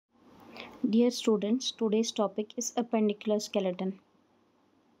Dear students, today's topic is appendicular skeleton.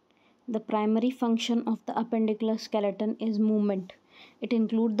 The primary function of the appendicular skeleton is movement. It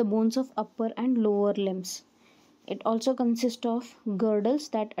includes the bones of upper and lower limbs. It also consists of girdles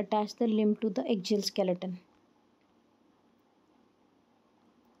that attach the limb to the axial skeleton.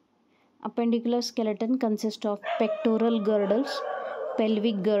 Appendicular skeleton consists of pectoral girdles,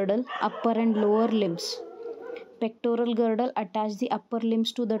 pelvic girdle, upper and lower limbs. Pectoral girdle attach the upper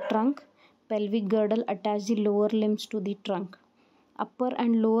limbs to the trunk. Pelvic girdle attach the lower limbs to the trunk. Upper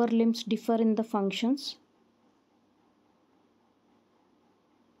and lower limbs differ in the functions.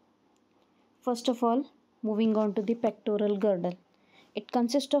 First of all, moving on to the pectoral girdle. It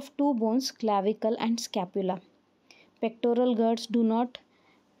consists of two bones, clavicle and scapula. Pectoral girdles do not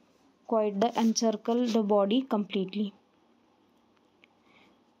quite encircle the body completely.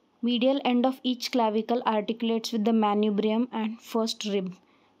 Medial end of each clavicle articulates with the manubrium and first rib,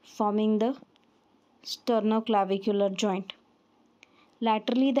 forming the sternoclavicular joint.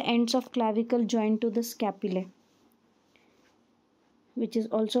 Laterally, the ends of clavicle join to the scapulae, which is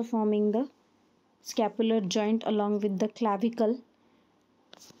also forming the scapular joint along with the clavicle,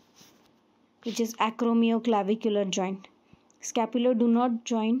 which is acromioclavicular joint. Scapula do not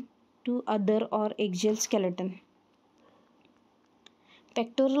join to other or axial skeleton.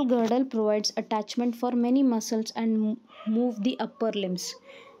 Pectoral girdle provides attachment for many muscles and move the upper limbs.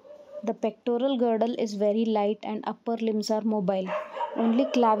 The pectoral girdle is very light and upper limbs are mobile. Only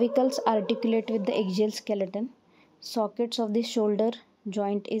clavicles articulate with the axial skeleton. Sockets of the shoulder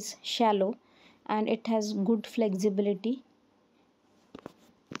joint is shallow and it has good flexibility.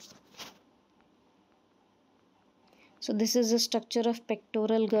 So this is the structure of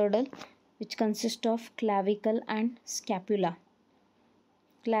pectoral girdle, which consists of clavicle and scapula.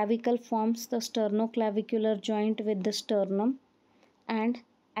 Clavicle forms the sternoclavicular joint with the sternum and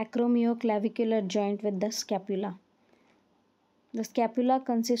acromioclavicular joint with the scapula. The scapula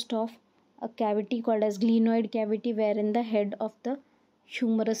consists of a cavity called as glenoid cavity wherein the head of the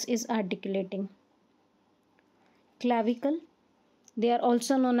humerus is articulating. Clavicle, they are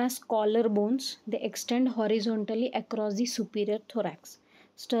also known as collar bones. They extend horizontally across the superior thorax.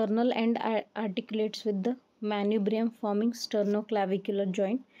 Sternal end articulates with the manubrium forming sternoclavicular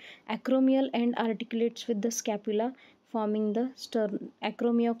joint. Acromial end articulates with the scapula forming the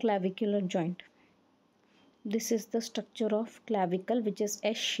acromioclavicular joint. This is the structure of clavicle, which is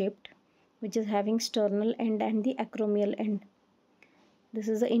S-shaped, which is having sternal end and the acromial end. This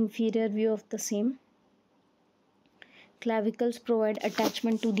is the inferior view of the same. Clavicles provide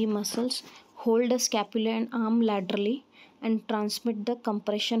attachment to the muscles, hold the scapula and arm laterally, and transmit the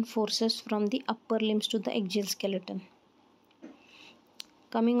compression forces from the upper limbs to the axial skeleton.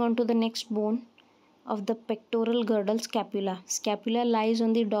 Coming on to the next bone of the pectoral girdle, scapula. Scapula lies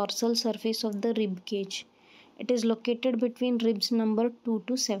on the dorsal surface of the rib cage. It is located between ribs number 2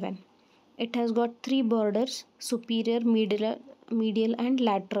 to 7. It has got three borders, superior, medial and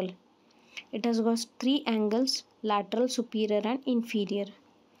lateral. It has got three angles, lateral, superior and inferior.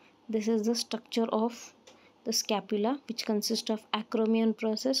 This is the structure of the scapula, which consists of acromion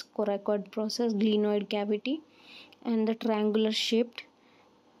process, coracoid process, glenoid cavity and the triangular shaped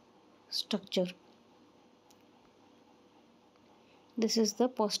structure. This is the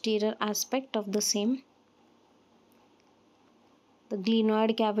posterior aspect of the same. The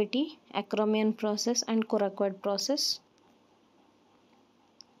glenoid cavity, acromion process and coracoid process.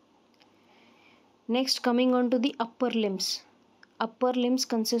 Next, coming on to the upper limbs. Upper limbs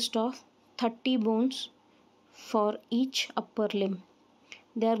consist of 30 bones for each upper limb.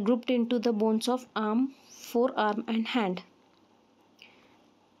 They are grouped into the bones of arm, forearm and hand.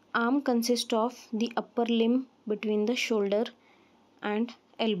 Arm consists of the upper limb between the shoulder and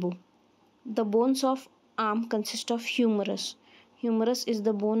elbow. The bones of arm consist of humerus. Humerus is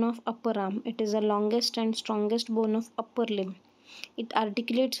the bone of upper arm. It is the longest and strongest bone of upper limb. It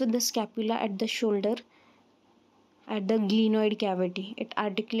articulates with the scapula at the shoulder at the glenoid cavity. It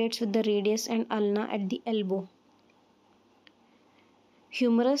articulates with the radius and ulna at the elbow.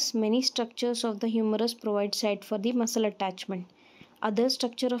 Humerus, many structures of the humerus provide site for the muscle attachment. Other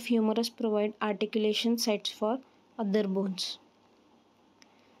structure of humerus provide articulation sites for other bones.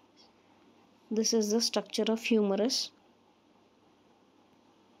 This is the structure of humerus.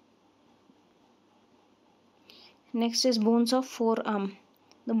 Next is bones of forearm.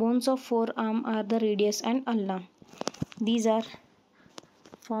 The bones of forearm are the radius and ulna. These are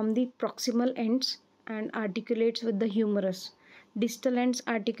form the proximal ends and articulates with the humerus. Distal ends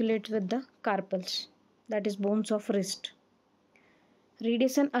articulate with the carpals, that is bones of wrist.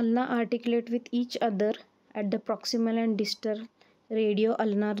 Radius and ulna articulate with each other at the proximal and distal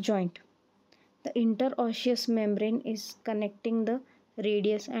radio-ulnar joint. The interosseous membrane is connecting the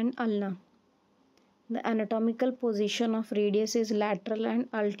radius and ulna. The anatomical position of radius is lateral and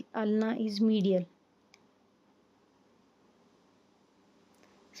ulna is medial.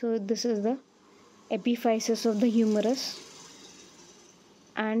 So this is the epiphysis of the humerus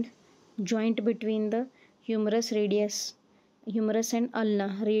and joint between the humerus and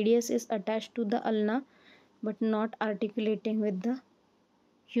ulna. Radius is attached to the ulna but not articulating with the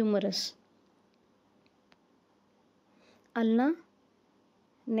humerus. Ulna,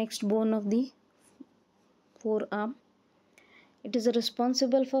 next bone of the forearm. It is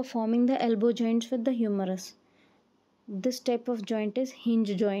responsible for forming the elbow joints with the humerus. This type of joint is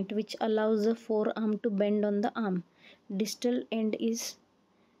hinge joint, which allows the forearm to bend on the arm. Distal end is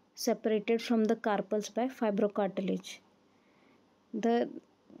separated from the carpals by fibrocartilage.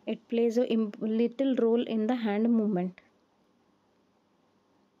 It plays a little role in the hand movement.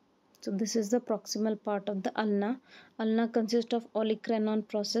 So this is the proximal part of the ulna. Ulna consists of olecranon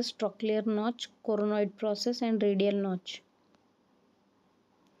process, trochlear notch, coronoid process and radial notch.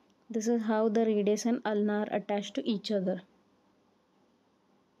 This is how the radius and ulna are attached to each other.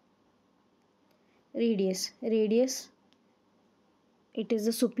 Radius. It is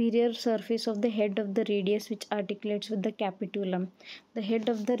the superior surface of the head of the radius which articulates with the capitulum. The head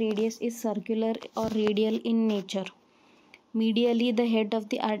of the radius is circular or radial in nature. Medially, the head of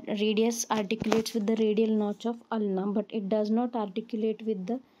the radius articulates with the radial notch of ulna, but it does not articulate with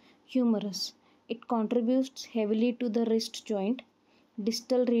the humerus. It contributes heavily to the wrist joint.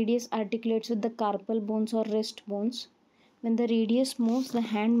 Distal radius articulates with the carpal bones or wrist bones. When the radius moves, the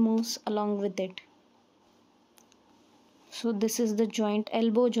hand moves along with it. So this is the joint,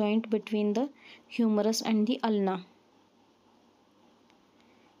 elbow joint between the humerus and the ulna.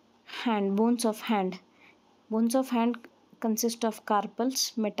 Bones of hand. Bones of hand consist of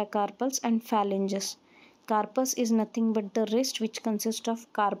carpals, metacarpals and phalanges. Carpus is nothing but the wrist, which consists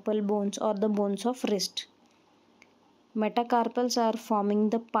of carpal bones or the bones of wrist. Metacarpals are forming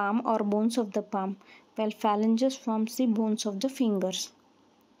the palm or bones of the palm, while phalanges forms the bones of the fingers.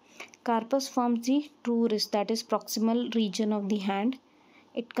 Carpus forms the true wrist, that is proximal region of the hand.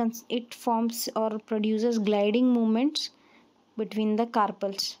 It forms or produces gliding movements between the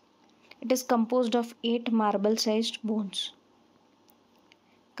carpals. It is composed of 8 marble-sized bones.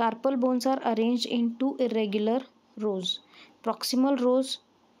 Carpal bones are arranged in 2 irregular rows. Proximal rows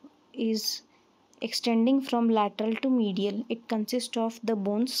is extending from lateral to medial. It consists of the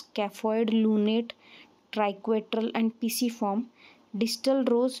bones scaphoid, lunate, triquetral and pisiform. Distal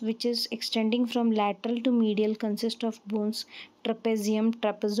rows, which is extending from lateral to medial, consist of bones trapezium,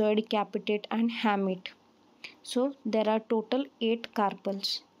 trapezoid, capitate and hamate. So there are total 8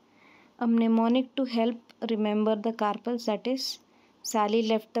 carpals. A mnemonic to help remember the carpals, that is Sally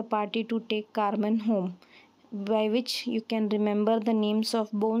left the party to take Carmen home, by which you can remember the names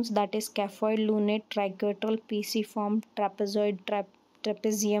of bones, that is scaphoid, lunate, triquetral, pisiform, trapezoid,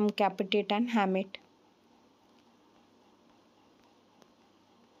 trapezium, capitate and hamate.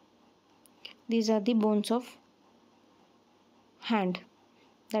 These are the bones of hand,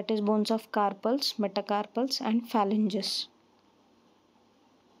 that is bones of carpals, metacarpals and phalanges.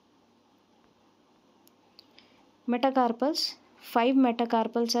 Metacarpals. 5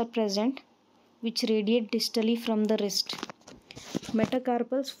 metacarpals are present which radiate distally from the wrist.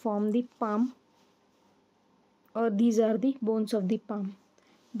 Metacarpals form the palm, or these are the bones of the palm.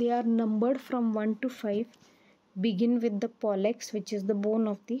 They are numbered from 1 to 5. Begin with the pollex, which is the bone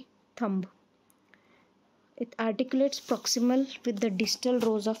of the thumb. It articulates proximal with the distal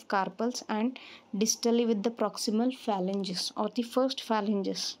rows of carpals and distally with the proximal phalanges or the first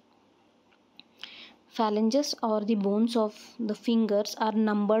phalanges. Phalanges or the bones of the fingers are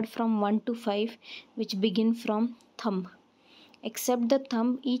numbered from 1 to 5, which begin from thumb. Except the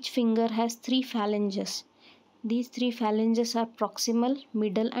thumb, each finger has 3 phalanges. These 3 phalanges are proximal,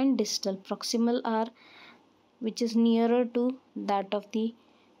 middle and distal. Proximal are which is nearer to that of the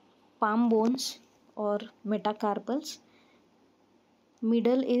palm bones or metacarpals.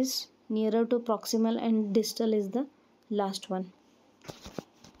 Middle is nearer to proximal and distal is the last one.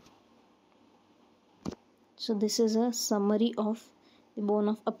 So this is a summary of the bone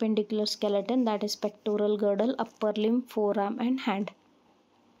of appendicular skeleton, that is pectoral girdle, upper limb, forearm and hand.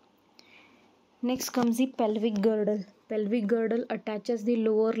 Next comes the pelvic girdle. Pelvic girdle attaches the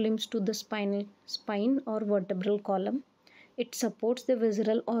lower limbs to the spine or vertebral column. It supports the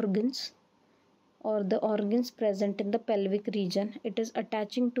visceral organs or the organs present in the pelvic region. It is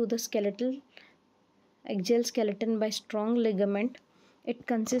attaching to the axial skeleton by strong ligament It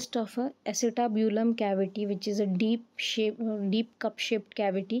consists of a acetabulum cavity, which is a deep cup-shaped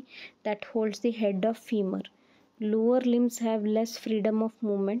cavity that holds the head of femur. Lower limbs have less freedom of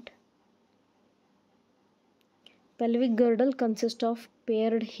movement. Pelvic girdle consists of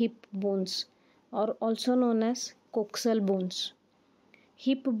paired hip bones, or also known as coxal bones.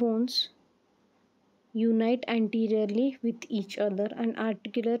 Hip bones unite anteriorly with each other and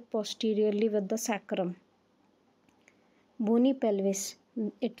articulate posteriorly with the sacrum. Bony pelvis.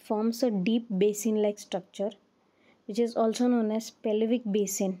 It forms a deep basin-like structure, which is also known as pelvic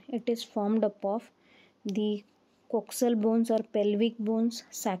basin. It is formed up of the coxal bones or pelvic bones,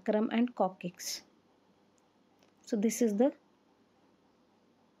 sacrum and coccyx. So this is the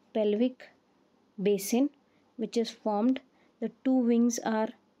pelvic basin, which is formed. The two wings are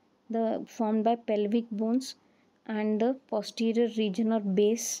formed by pelvic bones, and the posterior region or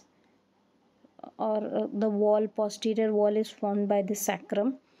base or the posterior wall is formed by the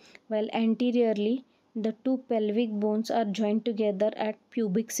sacrum, while anteriorly the two pelvic bones are joined together at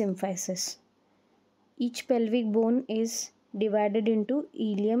pubic symphysis. Each pelvic bone is divided into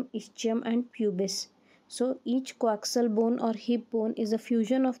ilium, ischium and pubis. So each coaxial bone or hip bone is a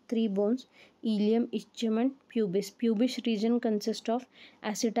fusion of three bones: ilium, ischium and pubis. Pubis region consists of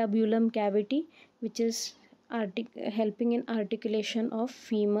acetabulum cavity, which is helping in articulation of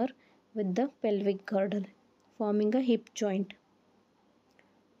femur with the pelvic girdle, forming a hip joint.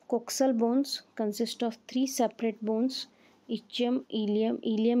 Coxal bones consist of three separate bones: ischium,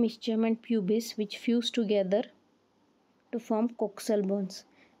 ilium, ischium and pubis, which fuse together to form coxal bones.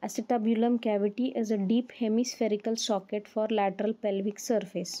 Acetabulum cavity is a deep hemispherical socket for lateral pelvic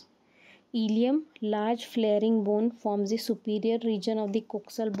surface. Ilium, large flaring bone, forms the superior region of the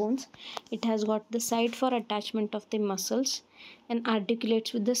coxal bones. It has got the site for attachment of the muscles and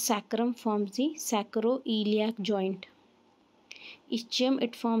articulates with the sacrum, forms the sacroiliac joint. Ischium,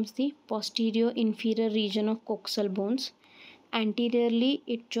 it forms the posterior inferior region of coxal bones. Anteriorly,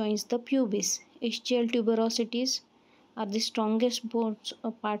 it joins the pubis. Ischial tuberosities are the strongest bones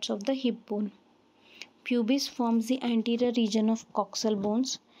or parts of the hip bone. Pubis forms the anterior region of coxal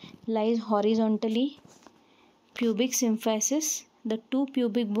bones, lies horizontally. Pubic symphysis. The two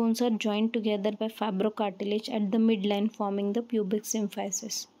pubic bones are joined together by fibrocartilage at the midline, forming the pubic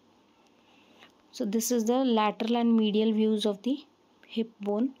symphysis. So this is the lateral and medial views of the hip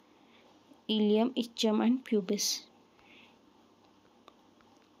bone, ilium, ischium and pubis.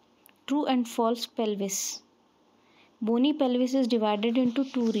 True and false pelvis. Bony pelvis is divided into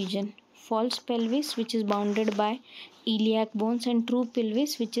two regions: false pelvis, which is bounded by iliac bones, and true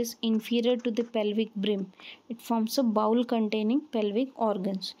pelvis, which is inferior to the pelvic brim. It forms a bowl containing pelvic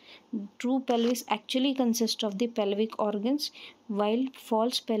organs. True pelvis actually consists of the pelvic organs, while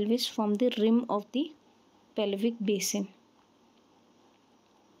false pelvis form the rim of the pelvic basin.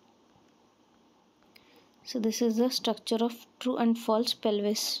 So this is the structure of true and false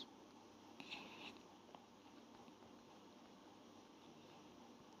pelvis.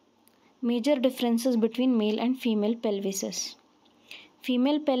 Major differences between male and female pelvises.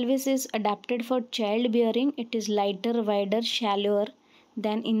 Female pelvis is adapted for childbearing. It is lighter, wider, shallower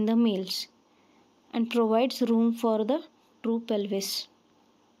than in the males and provides room for the true pelvis.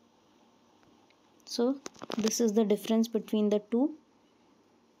 So this is the difference between the two,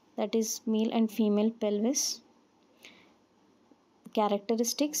 that is male and female pelvis.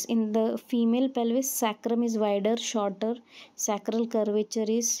 Characteristics: in the female pelvis, sacrum is wider, shorter, sacral curvature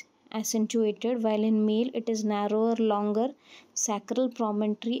is accentuated, while in male it is narrower, longer, sacral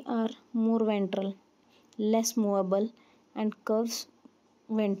promontory are more ventral, less movable and curves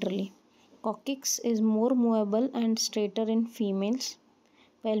ventrally. Coccyx is more movable and straighter in females,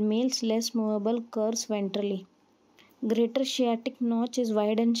 while males less movable, curves ventrally. Greater sciatic notch is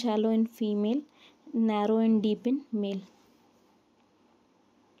wide and shallow in female, narrow and deep in male.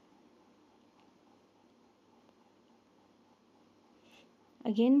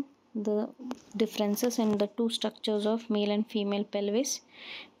 Again, the differences in the two structures of male and female pelvis.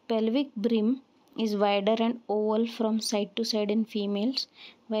 Pelvic brim is wider and oval from side to side in females,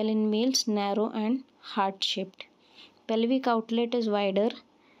 while in males narrow and heart-shaped. Pelvic outlet is wider.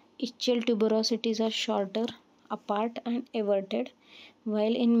 Ischial tuberosities are shorter, apart and everted,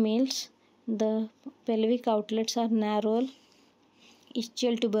 while in males the pelvic outlets are narrower.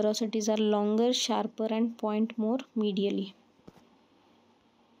 Ischial tuberosities are longer, sharper and point more medially.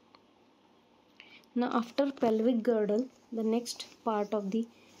 Now after pelvic girdle, the next part of the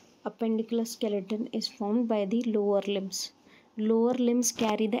appendicular skeleton is formed by the lower limbs. Lower limbs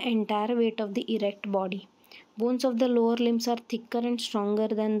carry the entire weight of the erect body. Bones of the lower limbs are thicker and stronger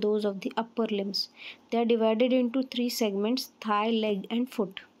than those of the upper limbs. They are divided into three segments: thigh, leg, and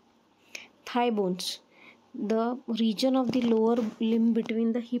foot. Thigh bones, the region of the lower limb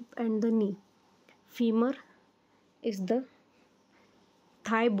between the hip and the knee. Femur is the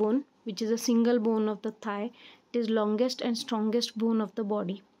thigh bone, which is a single bone of the thigh. It is longest and strongest bone of the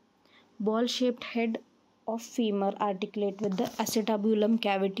body. Ball-shaped head of femur articulate with the acetabulum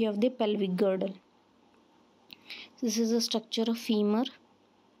cavity of the pelvic girdle. This is the structure of femur.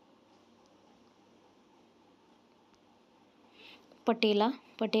 Patella.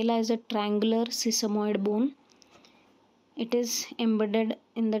 Patella is a triangular sesamoid bone. It is embedded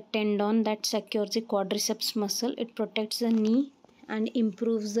in the tendon that secures the quadriceps muscle. It protects the knee and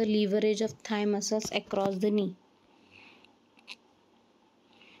improves the leverage of thigh muscles across the knee.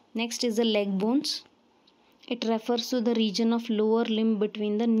 Next is the leg bones. It refers to the region of lower limb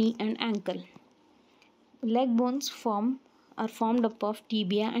between the knee and ankle. Leg bones are formed up of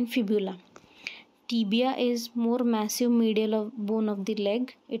tibia and fibula. Tibia is more massive medial bone of the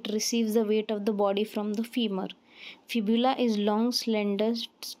leg. It receives the weight of the body from the femur. Fibula is long, slender,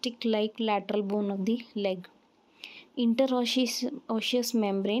 stick-like lateral bone of the leg. Interosseous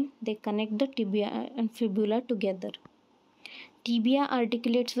membrane, they connect the tibia and fibula together. Tibia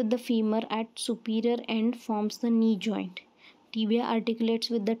articulates with the femur at superior end, forms the knee joint. Tibia articulates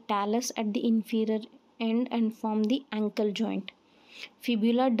with the talus at the inferior end and form the ankle joint.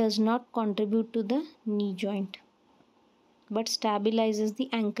 Fibula does not contribute to the knee joint but stabilizes the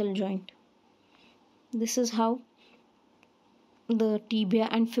ankle joint. This is how the tibia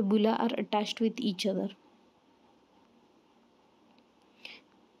and fibula are attached with each other.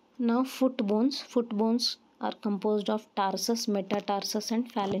 Now foot bones. Foot bones are composed of tarsus, metatarsus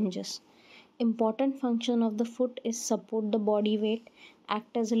and phalanges. Important function of the foot is support the body weight,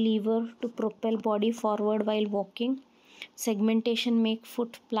 act as a lever to propel body forward while walking. Segmentation make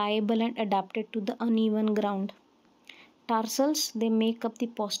foot pliable and adapted to the uneven ground. Tarsals, they make up the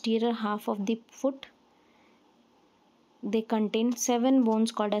posterior half of the foot. They contain 7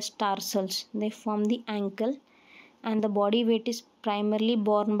 bones called as tarsals. They form the ankle and the body weight is primarily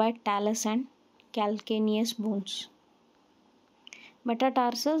borne by talus and calcaneus bones.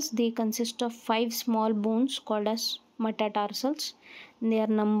 Metatarsals, they consist of 5 small bones called as metatarsals. They are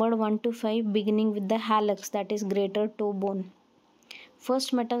numbered 1 to 5 beginning with the hallux, that is greater toe bone.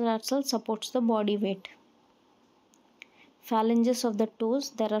 First metatarsal supports the body weight. Phalanges of the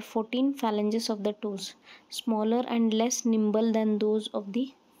toes, there are 14 phalanges of the toes, smaller and less nimble than those of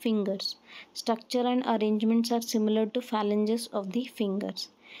the fingers. Structure and arrangements are similar to phalanges of the fingers.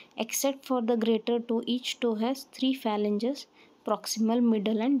 Except for the greater toe, each toe has 3 phalanges, proximal,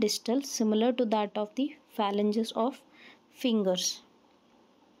 middle and distal, similar to that of the phalanges of fingers.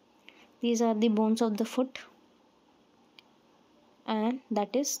 These are the bones of the foot, and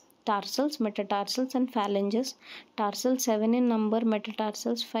that is tarsals, metatarsals and phalanges. Tarsals 7 in number,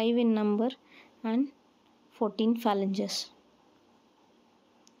 metatarsals 5 in number and 14 phalanges.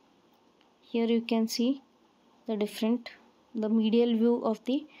 Here you can see the medial view of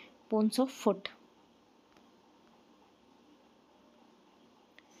the bones of foot.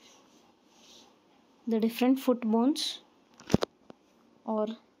 The different foot bones or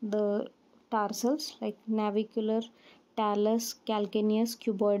the tarsals like navicular, talus, calcaneus,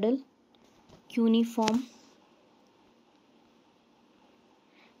 cuboidal, cuneiform.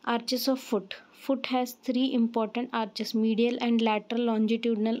 Arches of foot. Foot has 3 important arches: medial and lateral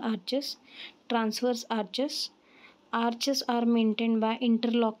longitudinal arches, transverse arches. Arches are maintained by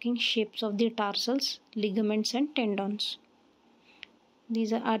interlocking shapes of the tarsals, ligaments and tendons.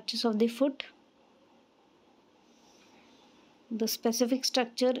 These are arches of the foot. The specific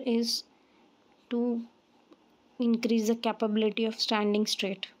structure is to increase the capability of standing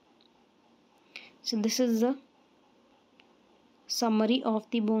straight. So this is the summary of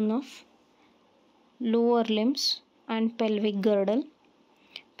the bone of lower limbs and pelvic girdle.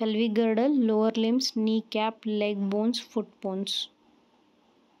 Pelvic girdle, lower limbs, kneecap, leg bones, foot bones.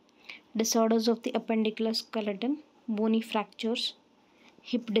 Disorders of the appendicular skeleton: bony fractures,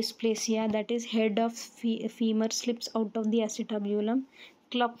 hip dysplasia, that is head of femur slips out of the acetabulum,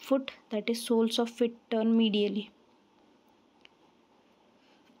 club foot, that is soles of feet turn medially.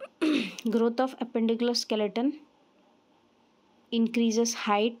 Growth of appendicular skeleton: increases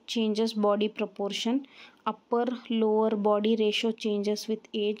height, changes body proportion, upper lower body ratio changes with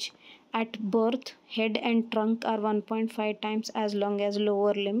age. At birth, head and trunk are 1.5 times as long as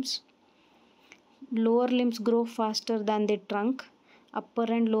lower limbs. Lower limbs grow faster than the trunk. Upper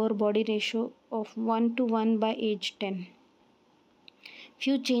and lower body ratio of 1 to 1 by age 10.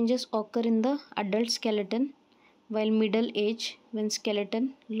 Few changes occur in the adult skeleton. while middle age, when skeleton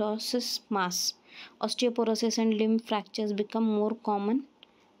loses mass. Osteoporosis and limb fractures become more common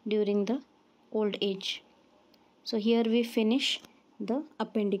during the old age. So here we finish the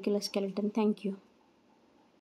appendicular skeleton. Thank you.